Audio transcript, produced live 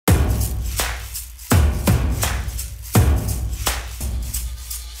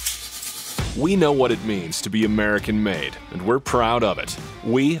We know what it means to be American-made, and we're proud of it.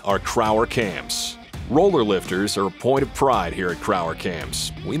 We are Crower Cams. Roller lifters are a point of pride here at Crower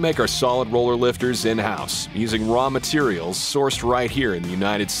Cams. We make our solid roller lifters in-house, using raw materials sourced right here in the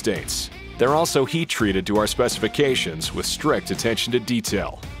United States. They're also heat-treated to our specifications with strict attention to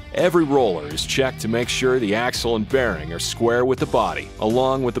detail. Every roller is checked to make sure the axle and bearing are square with the body,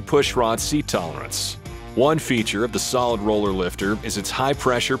 along with the pushrod seat tolerance. One feature of the solid roller lifter is its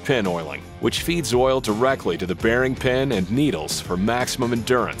high-pressure pin oiling, which feeds oil directly to the bearing pin and needles for maximum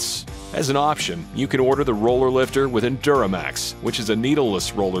endurance. As an option, you can order the roller lifter with EnduraMax, which is a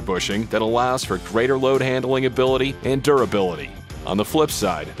needleless roller bushing that allows for greater load handling ability and durability. On the flip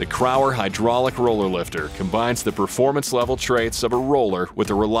side, the Crower hydraulic roller lifter combines the performance-level traits of a roller with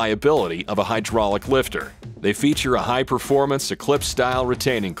the reliability of a hydraulic lifter. They feature a high-performance Eclipse-style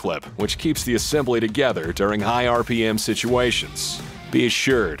retaining clip, which keeps the assembly together during high RPM situations. Be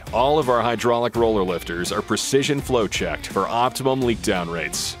assured, all of our hydraulic roller lifters are precision flow-checked for optimum leak-down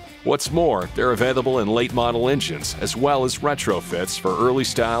rates. What's more, they're available in late-model engines as well as retrofits for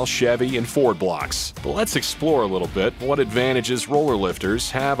early-style Chevy and Ford blocks. But let's explore a little bit what advantages roller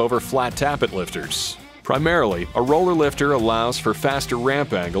lifters have over flat-tappet lifters. Primarily, a roller lifter allows for faster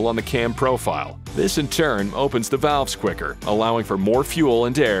ramp angle on the cam profile. This in turn opens the valves quicker, allowing for more fuel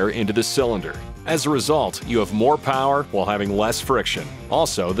and air into the cylinder. As a result, you have more power while having less friction.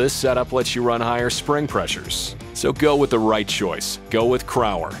 Also, this setup lets you run higher spring pressures. So go with the right choice. Go with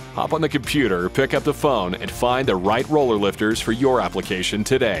Crower. Hop on the computer, pick up the phone, and find the right roller lifters for your application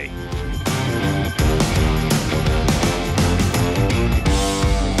today.